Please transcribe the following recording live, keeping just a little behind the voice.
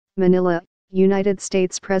Manila, United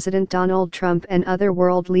States President Donald Trump and other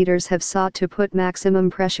world leaders have sought to put maximum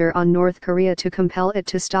pressure on North Korea to compel it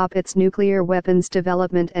to stop its nuclear weapons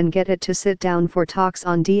development and get it to sit down for talks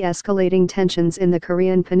on de-escalating tensions in the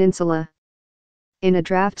Korean Peninsula. In a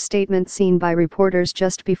draft statement seen by reporters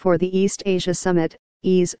just before the East Asia Summit,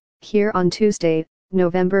 EAS, here on Tuesday,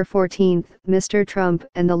 November 14, Mr. Trump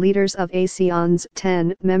and the leaders of ASEAN's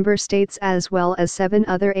 10 member states as well as 7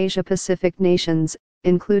 other Asia-Pacific nations,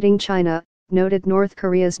 including China, noted North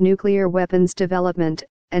Korea's nuclear weapons development,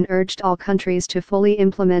 and urged all countries to fully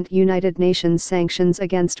implement United Nations sanctions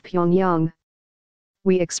against Pyongyang.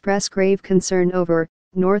 We express grave concern over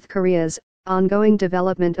North Korea's ongoing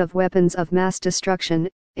development of weapons of mass destruction,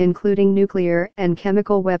 including nuclear and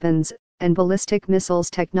chemical weapons, and ballistic missiles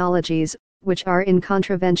technologies, which are in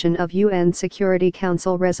contravention of UN Security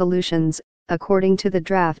Council resolutions, according to the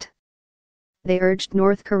draft. They urged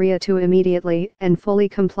North Korea to immediately and fully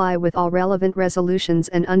comply with all relevant resolutions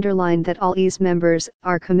and underlined that all EAS members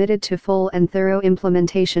are committed to full and thorough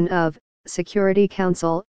implementation of Security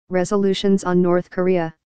Council resolutions on North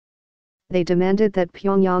Korea. They demanded that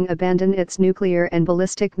Pyongyang abandon its nuclear and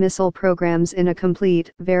ballistic missile programs in a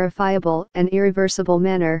complete, verifiable, and irreversible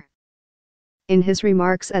manner. In his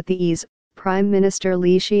remarks at the EAS, Prime Minister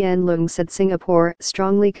Lee Hsien-loong said Singapore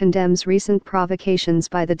strongly condemns recent provocations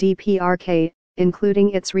by the DPRK,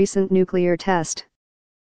 including its recent nuclear test.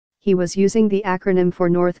 He was using the acronym for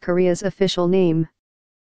North Korea's official name.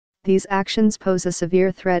 These actions pose a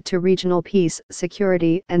severe threat to regional peace,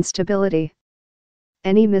 security, and stability.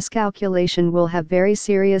 Any miscalculation will have very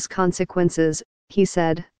serious consequences, he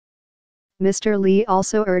said. Mr. Lee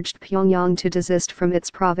also urged Pyongyang to desist from its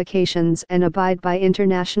provocations and abide by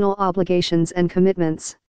international obligations and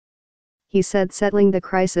commitments. He said settling the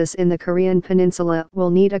crisis in the Korean Peninsula will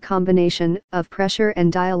need a combination of pressure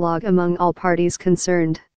and dialogue among all parties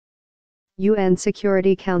concerned. UN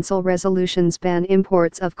Security Council resolutions ban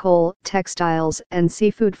imports of coal, textiles, and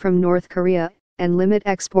seafood from North Korea, and limit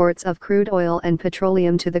exports of crude oil and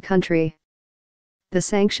petroleum to the country. The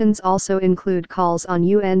sanctions also include calls on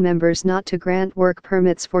UN members not to grant work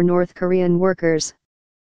permits for North Korean workers.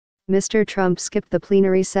 Mr. Trump skipped the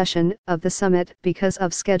plenary session of the summit because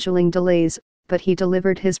of scheduling delays, but he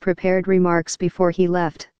delivered his prepared remarks before he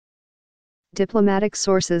left. Diplomatic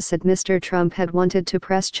sources said Mr. Trump had wanted to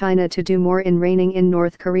press China to do more in reining in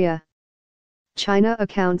North Korea. China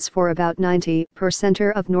accounts for about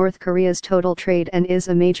 90% of North Korea's total trade and is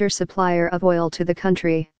a major supplier of oil to the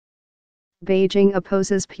country. Beijing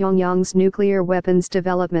opposes Pyongyang's nuclear weapons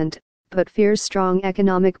development, but fears strong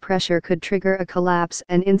economic pressure could trigger a collapse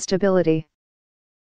and instability.